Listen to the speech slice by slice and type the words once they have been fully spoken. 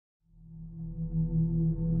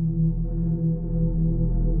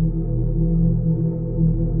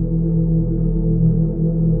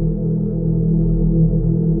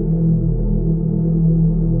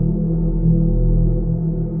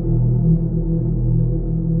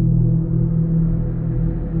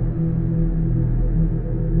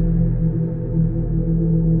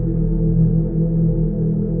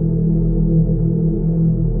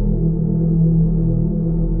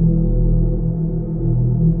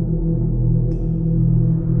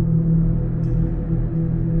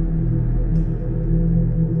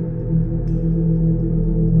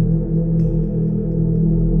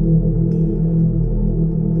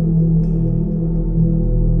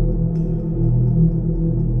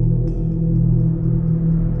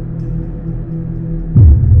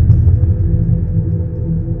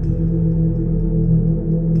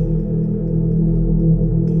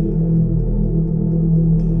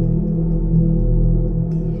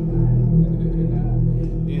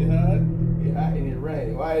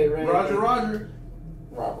Somebody ran. Roger.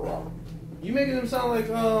 Robert. You making him sound like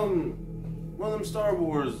one of them Star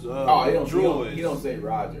Wars He don't droids. He don't say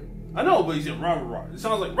Roger. I know, but he said Roger. It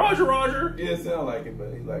sounds like Roger. It doesn't sound like it,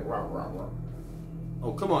 but he's like Robert.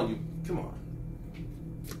 Oh, come on.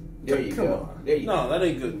 There you go. No, that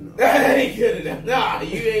ain't good enough. That ain't good enough. Nah,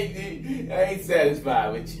 I ain't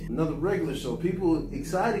satisfied with you. Another regular show. People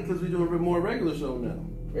excited because we're doing more regular show now.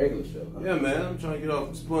 Regular show. Huh? Yeah, man. I'm trying to get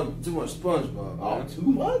off too much SpongeBob. Oh, Man. too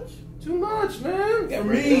much? Too much, man.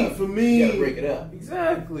 For me. You gotta break it up.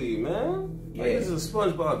 Exactly, man. Yeah. Like, this is a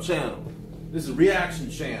SpongeBob channel. This is a reaction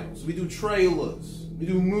channel. So we do trailers. We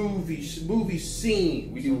do movie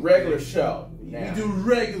scenes. We do regular show. We do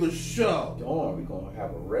regular show. Darn, we're gonna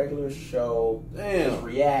have a regular show. Damn.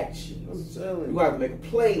 Reactions. I'm telling you. We're gonna have to make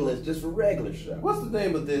a playlist just for regular show. What's the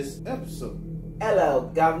name of this episode? Hello,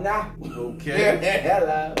 Gov'nor. Okay.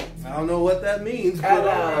 Hello. I don't know what that means. Hello,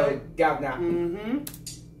 Right. Gov'nor.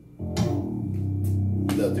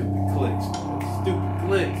 Stupid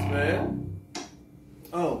clicks, man.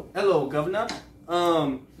 Oh, hello, Governor.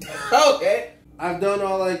 Okay. I've done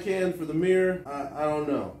all I can for the mirror. I don't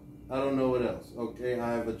know. I don't know what else. Okay,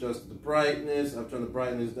 I've adjusted the brightness. I've turned the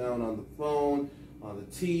brightness down on the phone, on the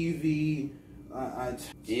TV. It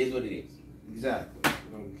is what it is. Exactly.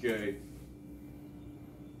 Okay.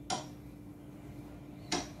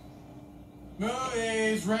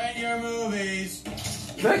 Movies, rent your movies.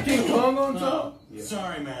 Is that King Kong on top? Yeah.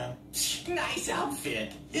 Sorry, man. Nice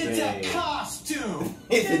outfit. It's Hey. a costume.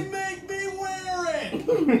 It's They a- make me wear it.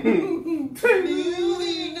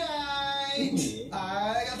 Movie night.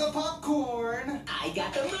 I got the popcorn. I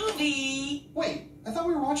got the movie. Wait, I thought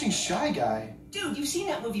we were watching Shy Guy. Dude, you've seen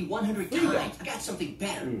that movie 100 times. I got something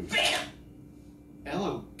better. Bam!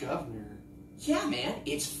 Hello, Governor. Yeah, man,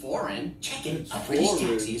 it's foreign. Check it. It's A British foreign.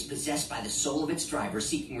 taxi is possessed by the soul of its driver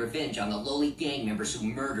seeking revenge on the lowly gang members who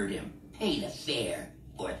murdered him. Pay the fare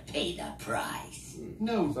or pay the price.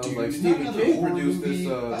 No, Sounds dude, like not Stephen another King horror produced movie. this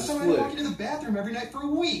Last time I flick. walked into the bathroom every night for a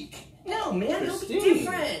week. No, man, it'll be Christine.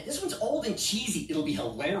 different. This one's old and cheesy. It'll be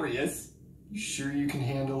hilarious. You sure you can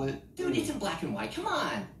handle it? Dude, it's in black and white. Come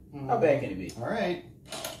on. How bad can it be? All right.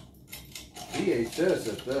 VHS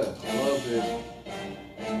at that. I love it.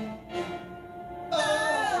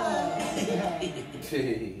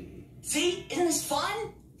 See? Isn't this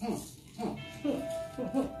fun?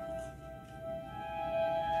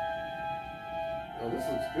 Oh, this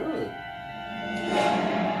looks good.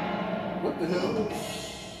 What the hell?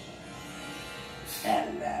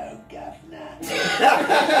 Hello, Governor.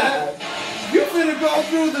 You finna go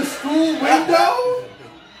through the school window?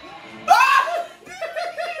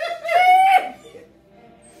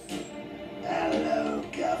 Hello,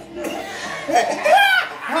 Governor.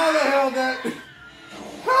 How the hell that?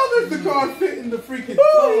 How does the car fit in the freaking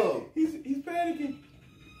tub? He's panicking.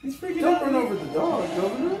 He's freaking Don't out. run over the dog,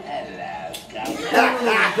 Governor. Hello, Governor. Don't run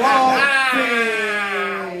over the dog.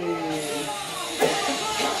 Dang.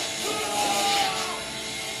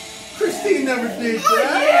 Christine never did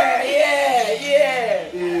that.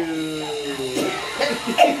 Yeah. Ew.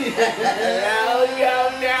 Hello,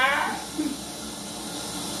 Governor.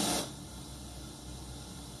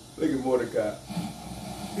 Look at Mordecai.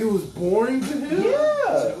 It was boring to him?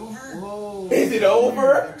 Yeah. Over? Whoa. Is it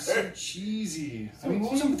over? That's so cheesy. I mean,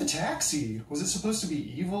 what was up with the taxi? Was it supposed to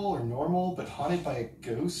be evil or normal, but haunted by a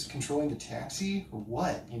ghost controlling the taxi? Or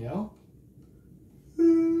what, you know?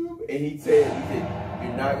 And he said,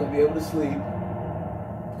 you're not going to be able to sleep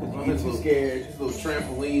because you get too scared. His little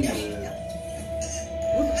trampoline there.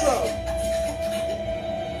 What's the problem?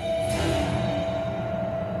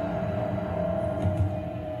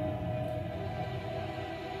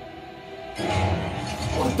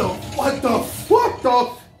 What the fuck?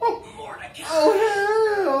 Mordecai. Oh,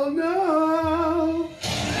 hell no.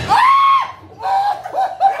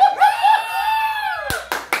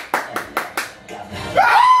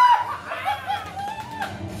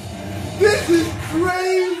 This is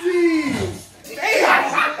crazy.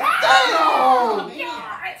 Damn.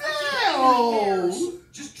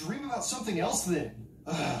 Just dream about something else then.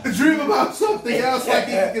 Dream about something else like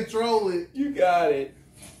he can control it. You got it.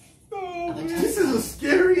 This is a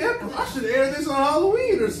scary episode. I should air this on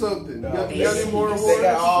Halloween or something. No, You got any more awards? they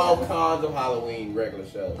got all kinds of Halloween regular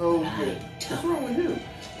shows. Okay. What's wrong with him?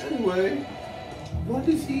 Anyway,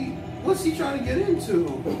 what's he trying to get into?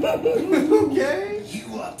 Okay. You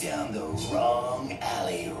walked down the wrong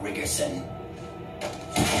alley, Riggerson.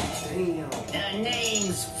 Damn. The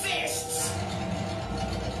name's Fists.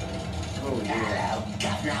 Oh, yeah. Hello,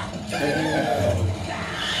 Governor. Damn.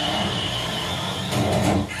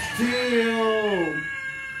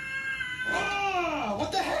 Ah,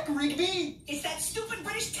 what the heck, wrong, Rigby? It's that stupid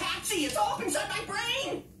British taxi. It's all up inside my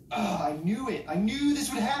brain. I knew it. I knew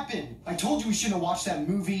this would happen. I told you we shouldn't have watched that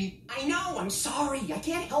movie. I know. I'm sorry. I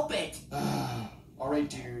can't help it. All right,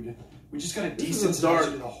 dude. We just gotta This is a desensitize dark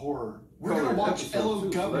you to the horror. We're colored gonna watch episode, Ello,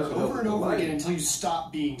 too, so Gov'nor that's over and over light. again until you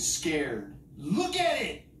stop being scared. Look at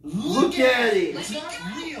it! Look at it! It's not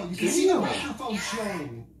real. You can see the microphone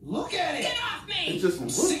showing. Look at it! Get off me! It's just I'm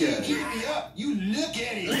look sick of at you it. keeping me up. You look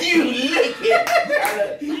at it. You look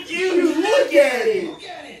at it. You look at it. Look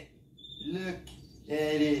at it. Look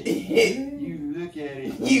at it. You look at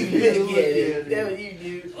it. You look at it. That's what you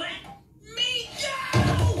do. Let me go!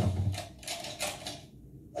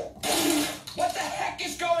 What the heck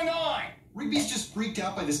is going on? Rigby's just freaked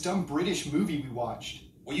out by this dumb British movie we watched.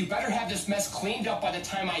 Well, you better have this mess cleaned up by the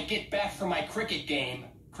time I get back from my cricket game.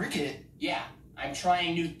 Cricket? Yeah, I'm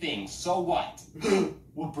trying new things. So what?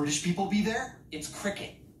 Will British people be there? It's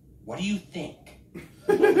cricket. What do you think?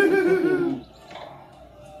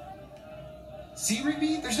 See,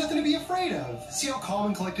 Rigby? There's nothing to be afraid of. See how calm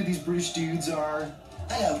and collected these British dudes are?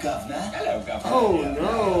 Hello, Governor. Hello, Governor. Oh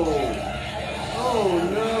no! Oh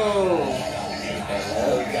no!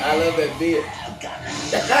 I love that bit.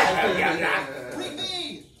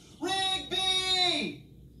 Rigby! Rigby!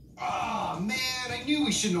 Ah, man, I knew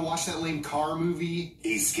we shouldn't have watched that lame car movie.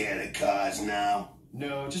 He's scared of cars now.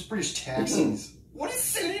 No, just British taxis. What a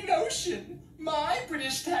silly notion. My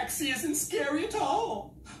British taxi isn't scary at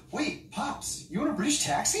all. Wait, Pops, you want a British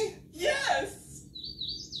taxi? Yes.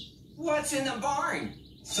 What's in the barn?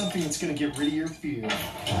 Something that's gonna get rid of your fear.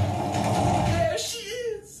 There she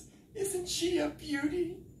is. Isn't she a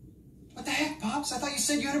beauty? What the heck, Pops? I thought you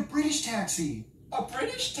said you had a British taxi. A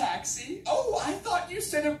British taxi? Oh, I thought you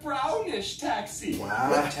said a brownish taxi.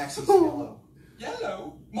 My taxi's yellow.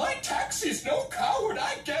 Yellow? My taxi's no coward,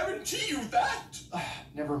 I guarantee you that.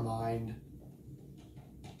 Never mind.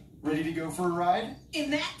 Ready to go for a ride?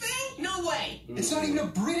 In that thing? No way. It's not even a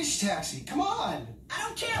British taxi. Come on. I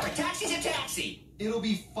don't care. A taxi's a taxi. It'll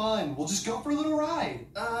be fun. We'll just go for a little ride.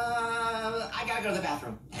 I gotta go to the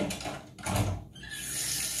bathroom.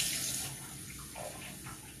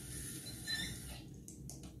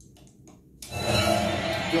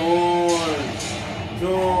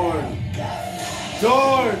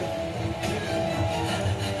 Darn!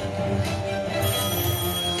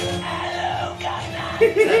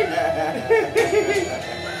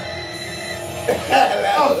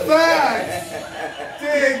 Oh, facts!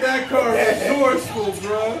 Dang, that car is resourceful,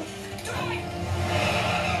 bro.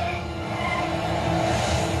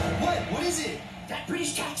 What is it? That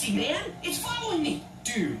British taxi, man. It's following me.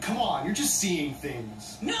 Dude, come on. You're just seeing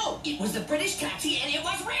things. No, it was the British taxi and it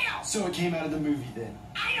was real. So it came out of the movie then.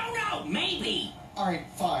 I don't know. Maybe. Alright,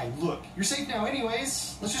 fine. Look, you're safe now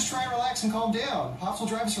anyways. Let's just try and relax and calm down. Pops will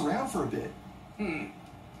drive us around for a bit. At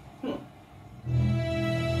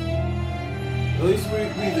least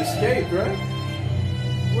we've escaped, right?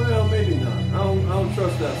 Well, maybe not. I don't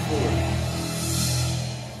trust that Ford.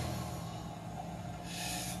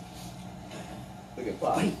 Look at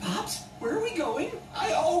Pop. Wait, Pops? Where are we going?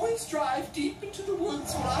 I always drive deep into the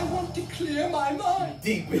woods when I want to clear my mind.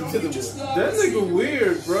 Deep Don't into you the just woods. love That to see nigga you?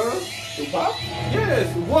 weird, bro. Who, Pop?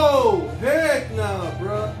 Yes. Whoa. Heck nah,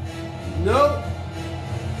 bro. Nope.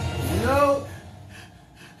 Nope.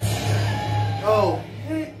 Oh,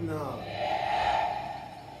 heck nah.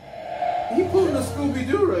 He pulling a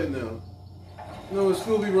Scooby-Doo right now. You know when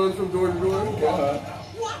Scooby runs from door to door?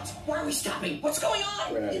 What? Why are we stopping? What's going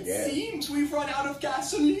on? Right, It yeah. seems we've run out of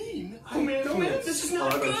gasoline. Oh man, this is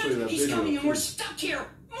not I gotta show you good. that He's video, coming and too. we're stuck here.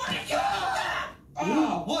 Monica!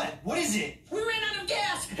 Ah, what? What is it? We ran out of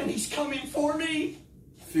gas and he's coming for me.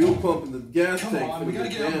 Fuel pump in the gas Come tank. on, we gotta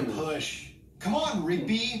get out and damaged. push. Come on,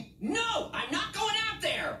 Rigby. No, I'm not going out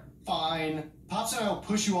there. Fine. Pops and I will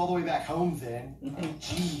push you all the way back home then.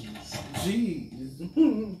 Jeez. Jeez.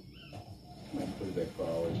 Might put that car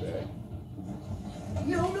all the way back.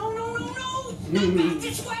 No. Not back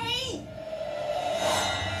this way.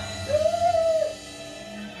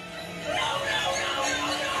 No.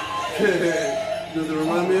 Does it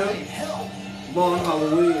remind me Alright, of help. Long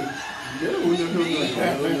Halloween? Yeah,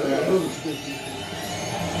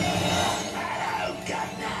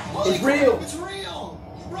 Look, It's real. It's real.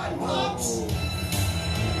 Run, Pops.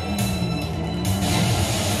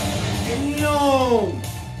 No!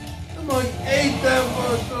 I'm like ate that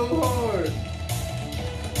much so hard.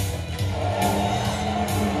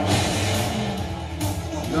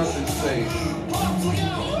 Nothing safe. Pops, look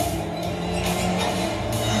out.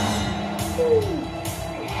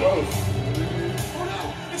 Close. Oh no,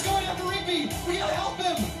 it's going after Rigby. We gotta help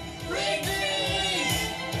him. Rigby!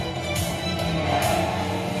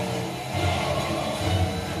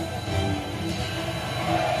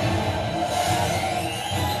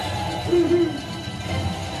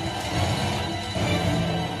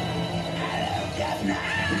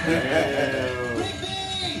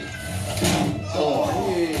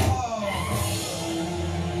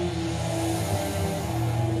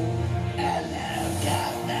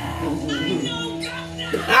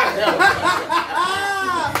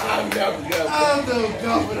 Hello,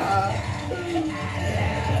 Gov'nor.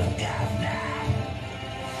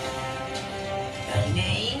 The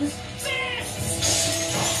name's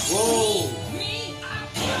Whoa. me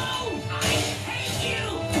alone! I hate you!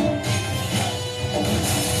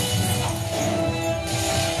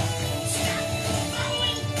 Stop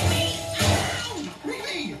following me around!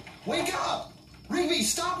 Rigby! Wake up! Rigby,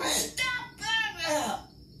 stop it! Stop that!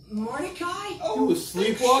 Mordecai? You was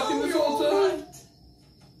sleepwalking this whole time?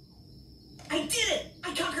 I did it!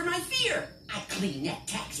 I conquered my fear! I cleaned that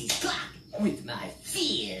taxi's clock with my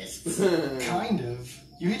fists! Kind of.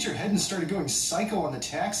 You hit your head and started going psycho on the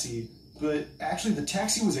taxi, but actually the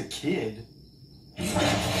taxi was a kid.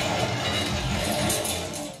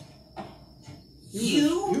 He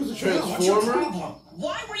was a What's your transformer? problem?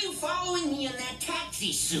 Why were you following me in that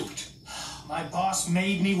taxi suit? My boss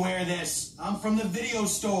made me wear this. I'm from the video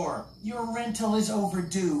store. Your rental is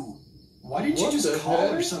overdue. Why didn't What you the just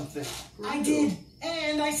call or heck? something? I did,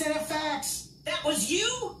 and I sent a fax. That was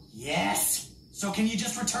you? Yes. So can you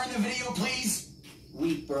just return the video, please?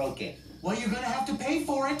 We broke it. Well, you're gonna have to pay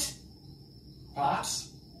for it. Pops?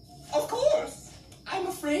 Of course. I'm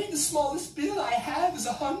afraid the smallest bill I have is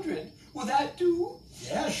 100. Will that do?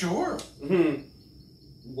 Yeah, sure.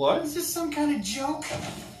 What? Is this some kind of joke?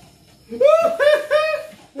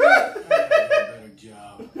 Better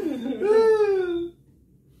job.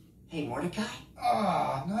 Hey, Mordecai?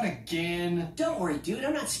 Ah, not again. Don't worry, dude.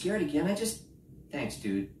 I'm not scared again. Thanks,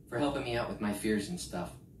 dude, for helping me out with my fears and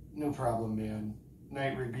stuff. No problem, man.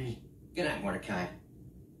 Night, Rigby. Good night, Mordecai.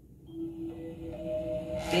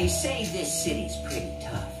 They say this city's pretty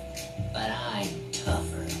tough, but I'm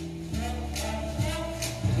tougher.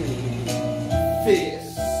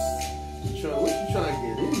 Fist. What you trying to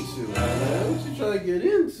get into, man? What you trying to get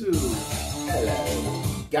into? Hello.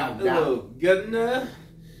 Hello, Gov'nor.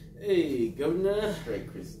 Hey, Gov'nor. Straight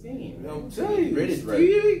Christine. I'm telling you, British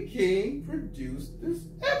Stephen King produced this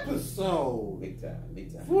episode. Big time,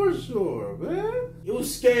 big time. For sure, man. It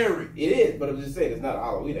was scary. It is, but I'm just saying it's not a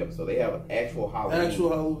Halloween episode. They have an actual Halloween. Actual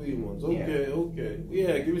Halloween ones. Okay.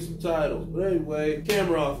 Yeah, give me some titles. But anyway,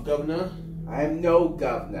 camera off, Gov'nor. I'm no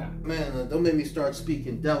governor. Man, don't make me start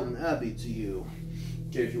speaking Downton Abbey to you. In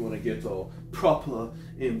case you want to get all proper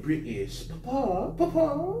and British.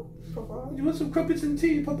 Papa. You want some crumpets and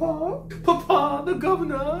tea, Papa? Papa, the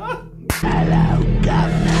Gov'nor. Hello,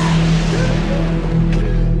 Governor.